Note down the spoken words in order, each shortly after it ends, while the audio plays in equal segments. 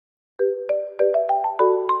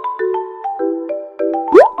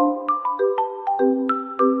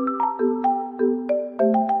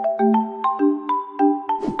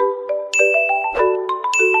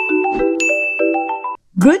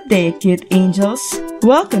Good day, Acute Angels!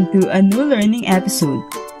 Welcome to a new learning episode.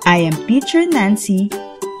 I am Teacher Nancy,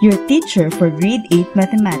 your teacher for Grade 8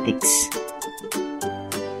 Mathematics.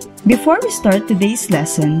 Before we start today's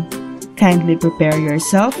lesson, kindly prepare your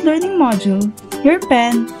self-learning module, your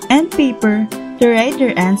pen, and paper to write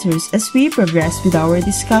your answers as we progress with our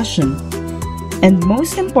discussion. And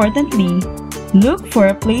most importantly, look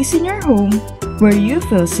for a place in your home where you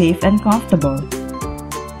feel safe and comfortable.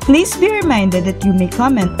 Please be reminded that you may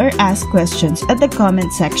comment or ask questions at the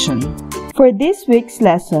comment section. For this week's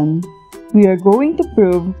lesson, we are going to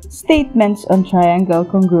prove statements on triangle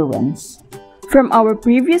congruence. From our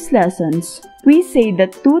previous lessons, we say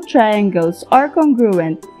that two triangles are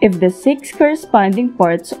congruent if the 6 corresponding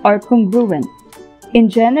parts are congruent. In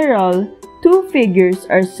general, two figures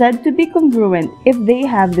are said to be congruent if they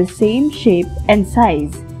have the same shape and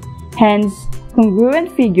size. Hence, congruent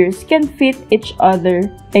figures can fit each other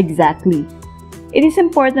exactly. It is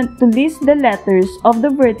important to list the letters of the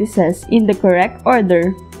vertices in the correct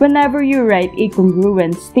order whenever you write a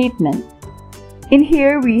congruent statement. In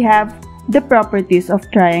here, we have the properties of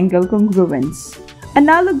triangle congruence.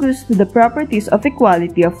 Analogous to the properties of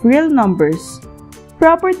equality of real numbers,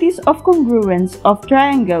 properties of congruence of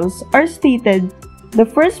triangles are stated. The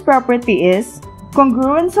first property is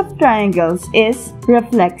congruence of triangles is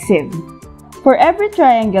reflexive. For every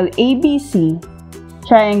triangle ABC,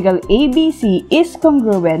 triangle ABC is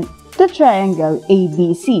congruent to triangle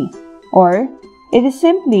ABC, or it is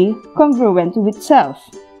simply congruent to itself.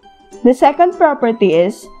 The second property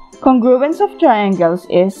is congruence of triangles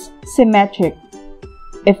is symmetric.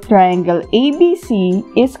 If triangle ABC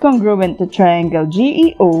is congruent to triangle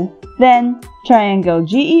GEO, then triangle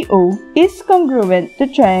GEO is congruent to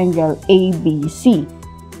triangle ABC.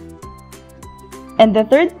 And the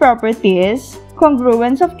third property is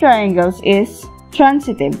congruence of triangles is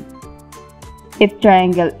transitive. If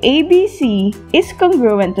triangle ABC is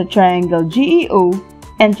congruent to triangle GEO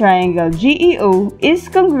and triangle GEO is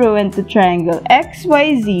congruent to triangle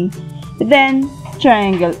XYZ, then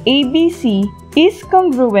triangle ABC is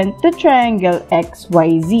congruent to triangle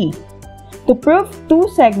XYZ. To prove two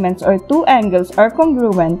segments or two angles are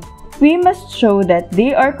congruent, we must show that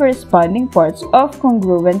they are corresponding parts of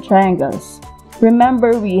congruent triangles.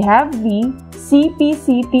 Remember, we have the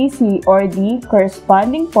CPCTC, or the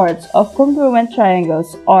corresponding parts of congruent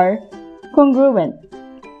triangles are congruent.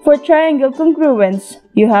 For triangle congruence,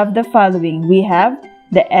 you have the following. We have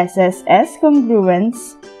the SSS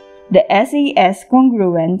congruence, the SAS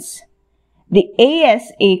congruence, the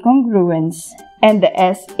ASA congruence, and the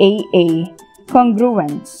SAA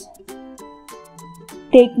congruence.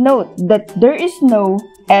 Take note that there is no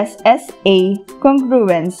SSA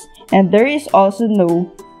congruence and there is also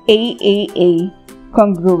no AAA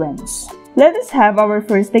congruence. Let us have our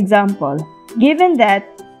first example. Given that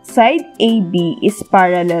side AB is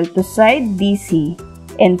parallel to side BC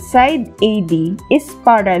and side AD is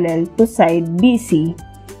parallel to side BC,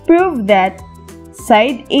 prove that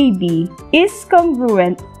side AB is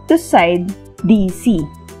congruent to side DC.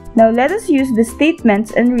 Now let us use the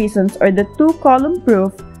statements and reasons, or the two-column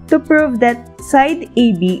proof, to prove that side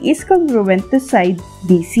AB is congruent to side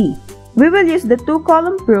BC. We will use the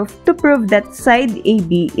two-column proof to prove that side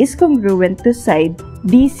AB is congruent to side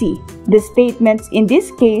DC. The statements in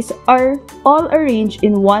this case are all arranged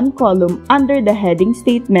in one column under the heading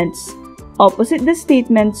statements. Opposite the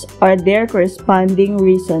statements are their corresponding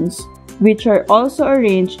reasons, which are also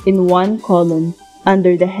arranged in one column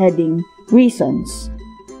under the heading reasons.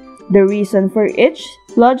 The reason for each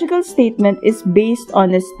logical statement is based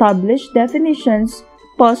on established definitions,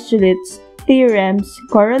 postulates, theorems,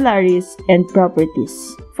 corollaries, and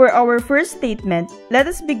properties. For our first statement, let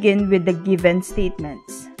us begin with the given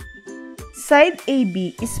statements. Side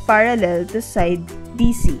AB is parallel to side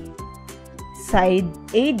BC. Side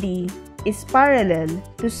AD is parallel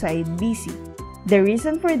to side BC. The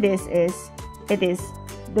reason for this is, it is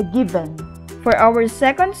the given. For our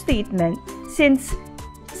second statement, since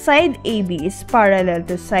side AB is parallel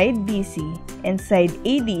to side BC and side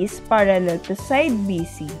AD is parallel to side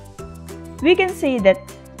BC, we can say that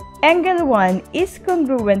angle 1 is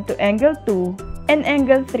congruent to angle 2 and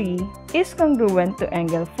angle 3 is congruent to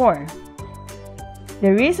angle 4.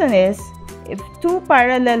 The reason is, if two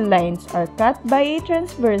parallel lines are cut by a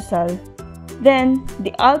transversal, then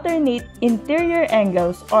the alternate interior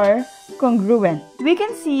angles are congruent. We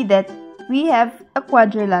can see that we have a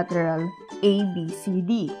quadrilateral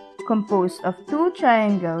ABCD composed of two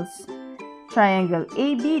triangles, triangle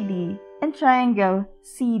ABD and triangle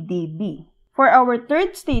CDB. For our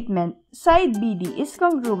third statement, side BD is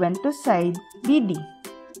congruent to side BD.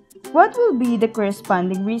 What will be the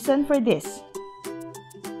corresponding reason for this?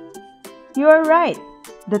 You are right.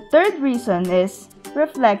 The third reason is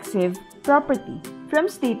reflexive property. From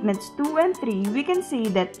statements 2 and 3, we can see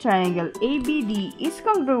that triangle ABD is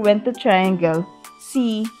congruent to triangle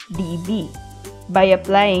CDD by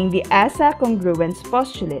applying the ASA congruence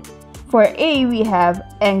postulate. For A, we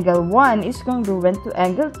have angle 1 is congruent to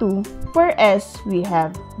angle 2. For S, we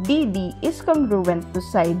have BD is congruent to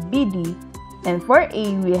side BD. And for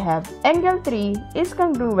A, we have angle 3 is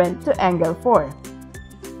congruent to angle 4.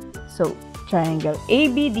 So, triangle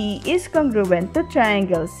ABD is congruent to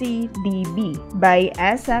triangle CDB by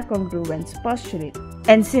ASA congruence postulate.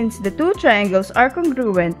 And since the two triangles are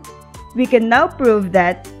congruent, we can now prove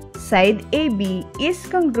that side AB is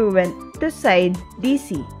congruent to side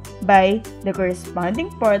DC by the corresponding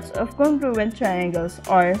parts of congruent triangles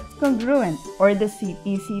are congruent, or the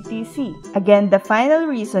CPCTC. Again, the final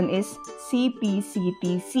reason is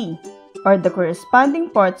CPCTC, or the corresponding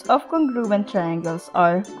parts of congruent triangles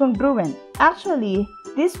are congruent. Actually,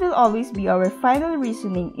 this will always be our final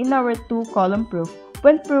reasoning in our two-column proof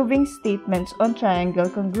when proving statements on triangle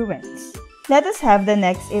congruence. Let us have the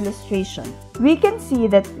next illustration. We can see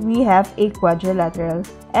that we have a quadrilateral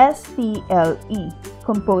STLE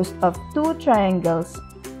composed of two triangles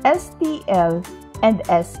STL and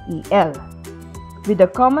SEL with a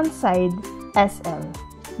common side SL.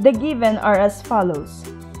 The given are as follows.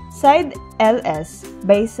 Side LS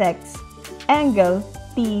bisects angle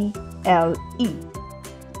TLE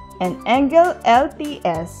and angle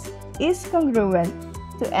LTS is congruent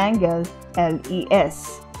to angle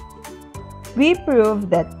LES. We prove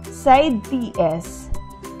that side TS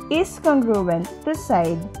is congruent to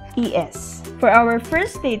side ES. For our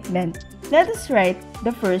first statement, let us write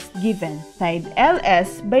the first given. Side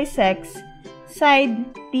LS bisects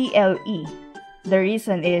side TLE. The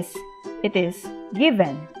reason is it is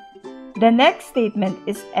given. The next statement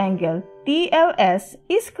is angle TLS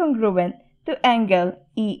is congruent to angle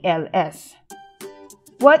ELS.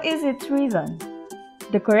 What is its reason?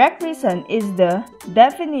 The correct reason is the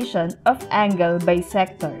definition of angle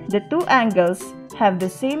bisector. The two angles have the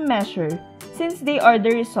same measure since they are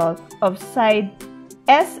the result of side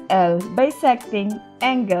SL bisecting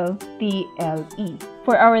angle TLE.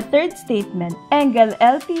 For our third statement, angle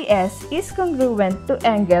LTS is congruent to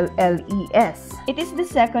angle LES. It is the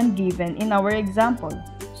second given in our example,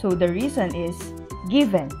 so the reason is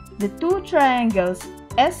given. The two triangles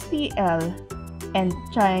STL and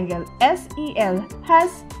triangle SEL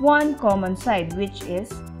has one common side, which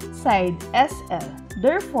is side SL.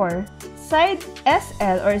 Therefore, side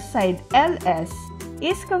SL or side LS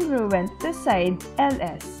is congruent to side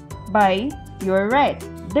LS by, you're right,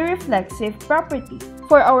 the reflexive property.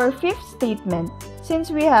 For our fifth statement, since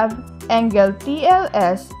we have angle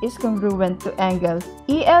TLS is congruent to angle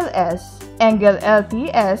ELS, angle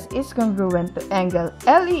LTS is congruent to angle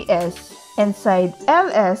LES, and side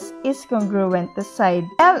LS is congruent to side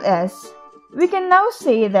LS, we can now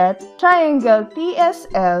say that triangle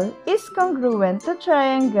TSL is congruent to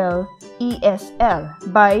triangle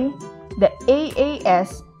ESL by the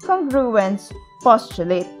AAS congruence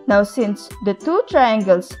postulate. Now, since the two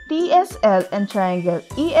triangles TSL and triangle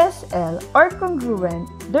ESL are congruent,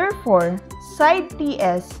 therefore, side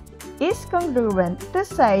TS is congruent to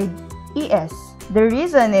side ES. The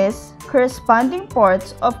reason is corresponding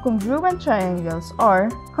parts of congruent triangles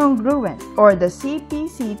are congruent, or the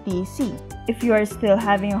CPCTC. If you are still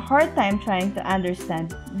having a hard time trying to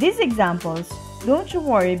understand these examples, don't you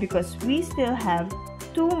worry because we still have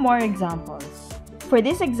two more examples. For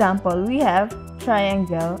this example, we have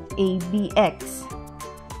triangle ABX.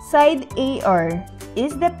 Side AR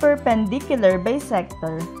is the perpendicular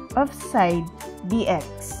bisector of side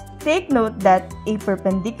BX. Take note that a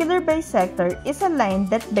perpendicular bisector is a line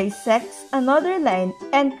that bisects another line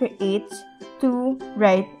and creates two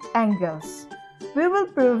right angles. We will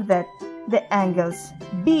prove that the angles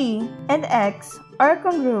B and X are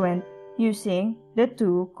congruent using the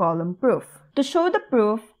two-column proof. To show the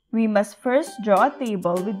proof, we must first draw a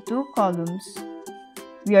table with two columns.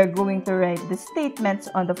 We are going to write the statements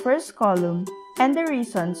on the first column and the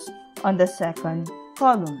reasons on the second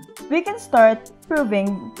column. We can start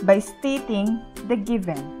proving by stating the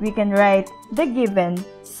given. We can write the given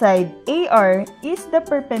side AR is the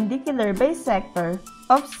perpendicular bisector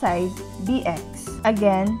of side BX.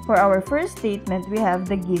 Again, for our first statement, we have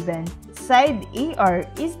the given side AR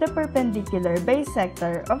is the perpendicular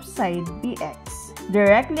bisector of side BX.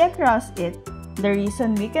 Directly across it, the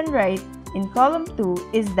reason we can write in column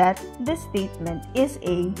 2 is that the statement is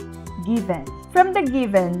a given. From the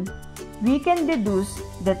given, we can deduce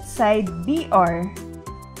that side BR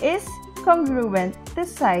is congruent to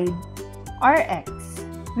side RX.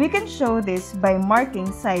 We can show this by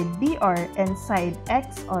marking side BR and side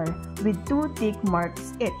XR with 2 tick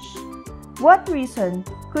marks each. What reason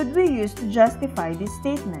could we use to justify these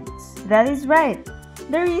statements? That is right.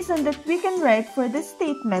 The reason that we can write for this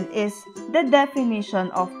statement is the definition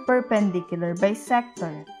of perpendicular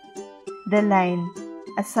bisector. The line,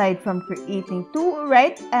 aside from creating 2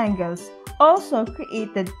 right angles, also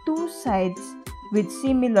created 2 sides with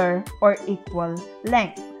similar or equal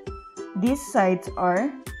length. These sides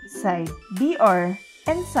are side BR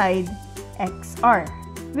and side XR.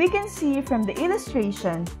 We can see from the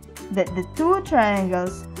illustration that the 2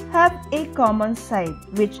 triangles have a common side,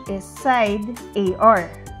 which is side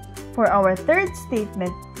AR. For our third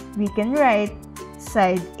statement, we can write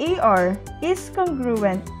side AR is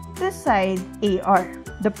congruent to side AR.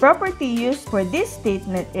 The property used for this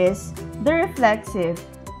statement is the reflexive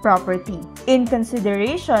property. In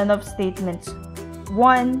consideration of statements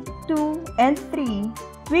 1, 2, and 3,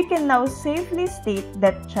 we can now safely state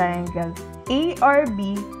that triangle ARB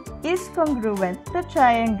is congruent to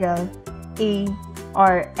triangle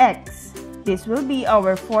ARX. This will be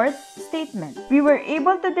our fourth statement. We were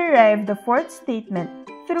able to derive the fourth statement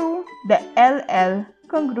through the LL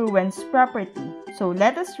congruence property. So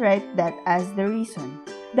let us write that as the reason.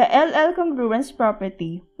 The LL congruence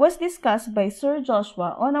property was discussed by Sir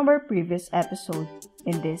Joshua on our previous episode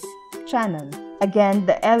in this channel. Again,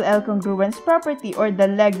 the LL congruence property or the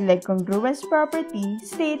leg-leg congruence property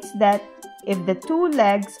states that if the 2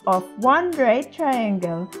 legs of one right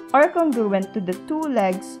triangle are congruent to the 2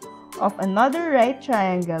 legs of another right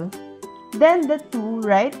triangle, then the 2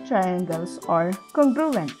 right triangles are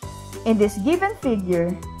congruent. In this given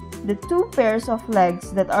figure, the 2 pairs of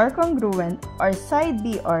legs that are congruent are side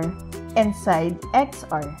BR and side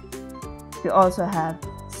XR. We also have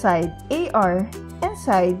side AR and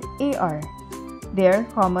side AR, their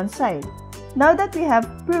common side. Now that we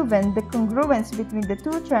have proven the congruence between the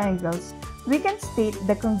 2 triangles, we can state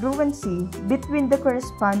the congruency between the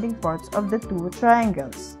corresponding parts of the 2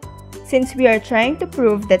 triangles. Since we are trying to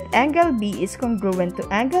prove that angle B is congruent to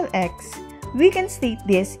angle X, we can state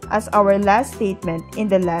this as our last statement in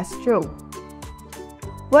the last row.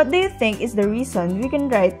 What do you think is the reason we can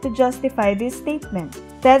write to justify this statement?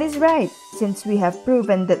 That is right. Since we have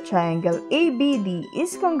proven that triangle ABD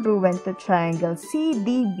is congruent to triangle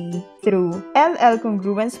CDB through LL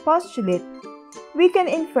congruence postulate, we can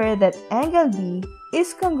infer that angle B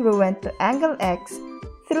is congruent to angle X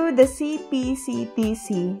through the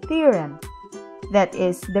CPCTC theorem. That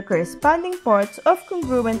is, the corresponding parts of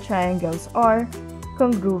congruent triangles are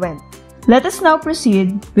congruent. Let us now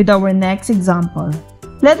proceed with our next example.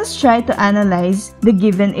 Let us try to analyze the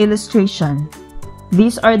given illustration.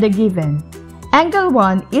 These are the given. Angle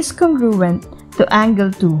 1 is congruent to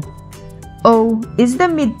angle 2. O is the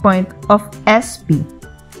midpoint of SP.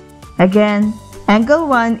 Again, angle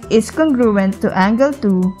 1 is congruent to angle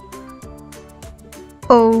 2.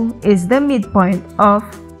 O is the midpoint of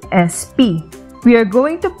SP. We are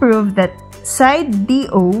going to prove that side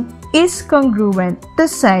DO is congruent to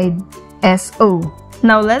side SO.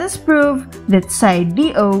 Now let us prove that side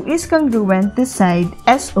DO is congruent to side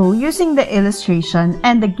SO using the illustration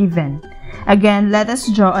and the given. Again, let us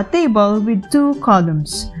draw a table with 2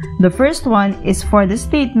 columns. The first one is for the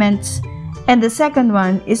statements and the second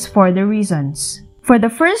one is for the reasons. For the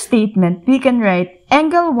first statement, we can write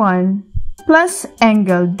angle 1 plus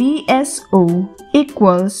angle DSO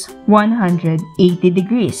equals 180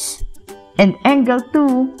 degrees. And angle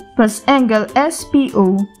 2 plus angle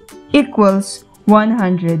SPO equals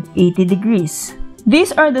 180 degrees.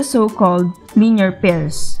 These are the so-called linear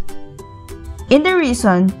pairs. In the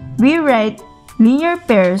reason, we write linear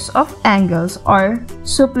pairs of angles are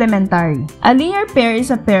supplementary. A linear pair is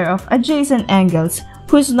a pair of adjacent angles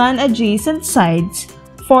whose non-adjacent sides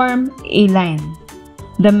form a line.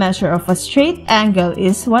 The measure of a straight angle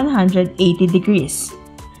is 180 degrees.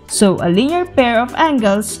 So a linear pair of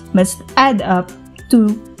angles must add up to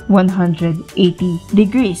 180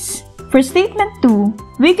 degrees. For statement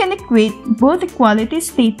 2, we can equate both equality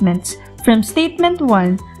statements from statement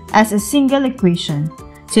 1 as a single equation,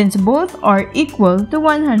 since both are equal to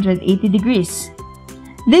 180 degrees.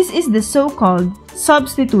 This is the so-called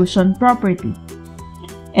substitution property.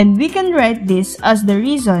 And we can write this as the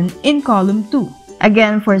reason in column 2.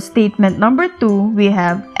 Again, for statement number 2, we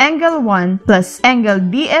have angle 1 plus angle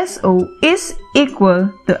DSO is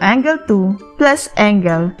equal to angle 2 plus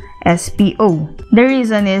angle SPO. The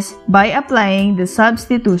reason is by applying the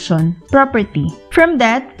substitution property. From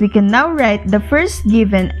that, we can now write the first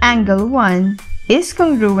given angle 1 is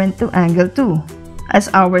congruent to angle 2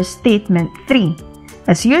 as our statement 3.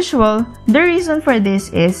 As usual, the reason for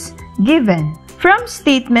this is given. From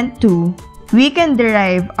statement 2, we can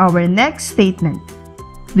derive our next statement.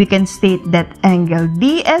 We can state that angle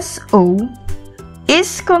DSO is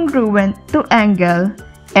congruent to angle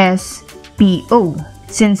SPO,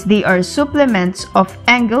 since they are supplements of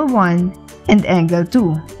angle 1 and angle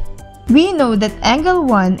 2. We know that angle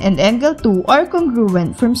 1 and angle 2 are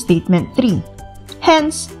congruent from statement 3.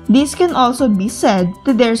 Hence, these can also be said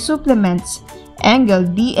to their supplements angle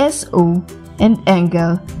DSO and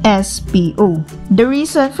angle SPO. The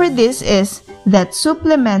reason for this is that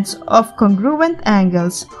supplements of congruent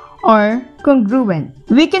angles are congruent.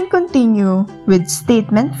 We can continue with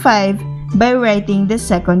statement 5 by writing the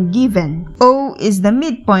second given. O is the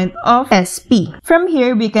midpoint of SP. From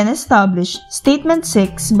here, we can establish statement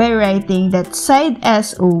 6 by writing that side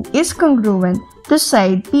SO is congruent to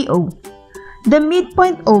side PO. The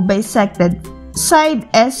midpoint O bisected side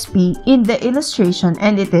SP in the illustration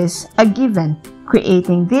and it is a given,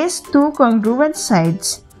 creating these two congruent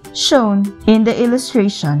sides shown in the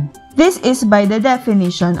illustration. This is by the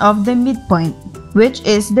definition of the midpoint, which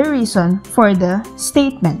is the reason for the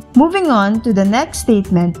statement. Moving on to the next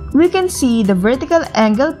statement, we can see the vertical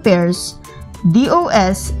angle pairs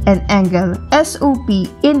DOS and angle SOP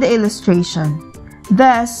in the illustration.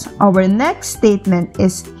 Thus, our next statement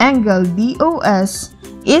is angle DOS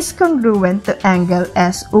is congruent to angle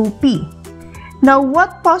SOP. Now,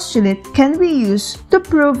 what postulate can we use to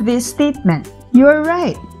prove this statement? You're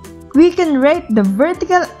right. We can write the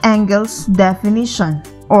vertical angles definition,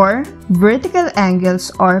 or vertical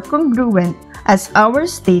angles are congruent, as our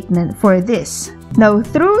statement for this. Now,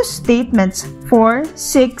 through statements 4,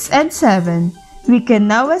 6, and 7, we can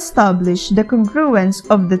now establish the congruence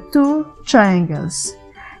of the two triangles.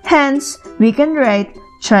 Hence, we can write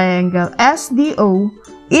triangle SDO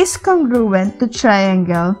is congruent to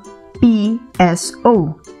triangle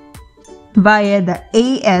PSO via the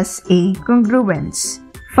ASA congruence.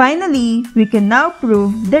 Finally, we can now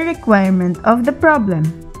prove the requirement of the problem.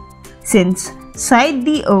 Since side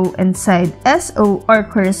DO and side SO are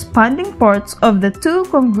corresponding parts of the two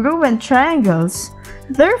congruent triangles,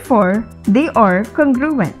 therefore, they are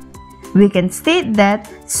congruent. We can state that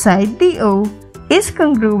side DO is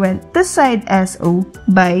congruent to side SO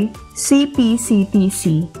by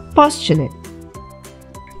CPCTC postulate.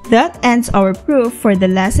 That ends our proof for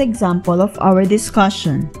the last example of our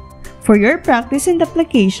discussion. For your practice and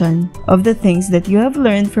application of the things that you have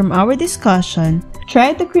learned from our discussion,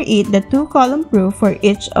 try to create the two-column proof for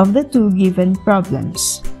each of the two given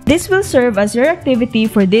problems. This will serve as your activity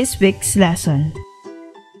for this week's lesson.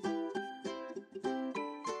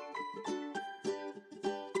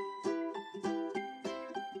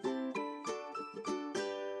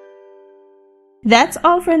 That's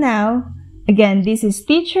all for now. Again, this is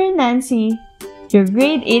Teacher Nancy, your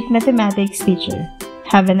grade 8 mathematics teacher.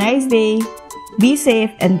 Have a nice day, be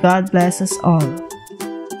safe, and God bless us all.